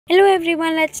Hello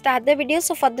everyone, let's start the video.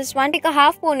 So for this one, take a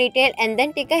half ponytail and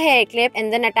then take a hair clip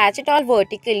and then attach it all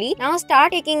vertically. Now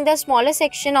start taking the smaller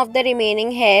section of the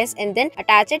remaining hairs and then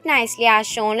attach it nicely as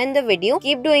shown in the video.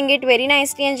 Keep doing it very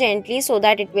nicely and gently so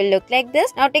that it will look like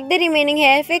this. Now take the remaining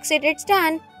hair, fix it, it's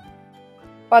done.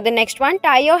 For the next one,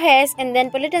 tie your hairs and then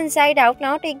pull it inside out.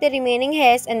 Now take the remaining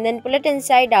hairs and then pull it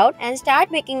inside out and start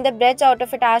making the braids out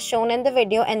of it as shown in the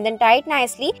video and then tie it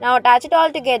nicely. Now attach it all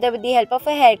together with the help of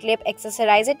a hair clip.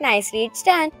 Accessorize it nicely, it's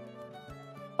done.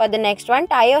 For the next one,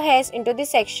 tie your hairs into the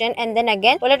section and then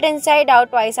again pull it inside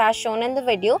out twice as shown in the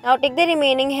video. Now take the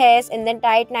remaining hairs and then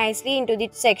tie it nicely into the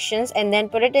sections and then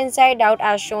pull it inside out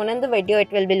as shown in the video.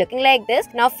 It will be looking like this.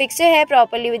 Now fix your hair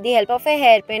properly with the help of a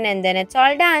hairpin and then it's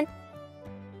all done.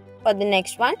 For the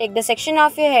next one, take the section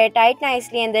of your hair, tie it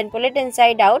nicely and then pull it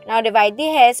inside out. Now divide the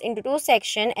hairs into two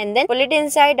sections and then pull it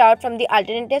inside out from the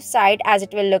alternative side as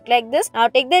it will look like this. Now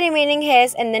take the remaining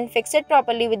hairs and then fix it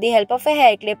properly with the help of a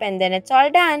hair clip and then it's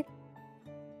all done.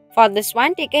 For this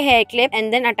one, take a hair clip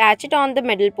and then attach it on the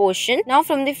middle portion. Now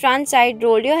from the front side,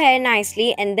 roll your hair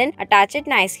nicely and then attach it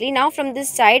nicely. Now from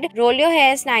this side, roll your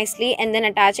hairs nicely and then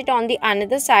attach it on the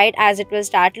another side as it will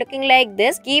start looking like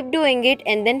this. Keep doing it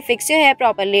and then fix your hair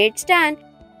properly. It's done.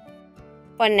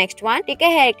 For next one, take a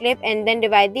hair clip and then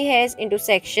divide the hairs into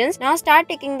sections. Now start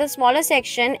taking the smaller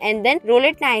section and then roll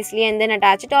it nicely and then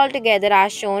attach it all together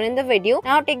as shown in the video.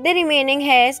 Now take the remaining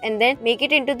hairs and then make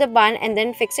it into the bun and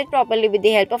then fix it properly with the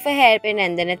help of a hairpin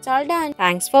and then it's all done.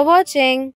 Thanks for watching.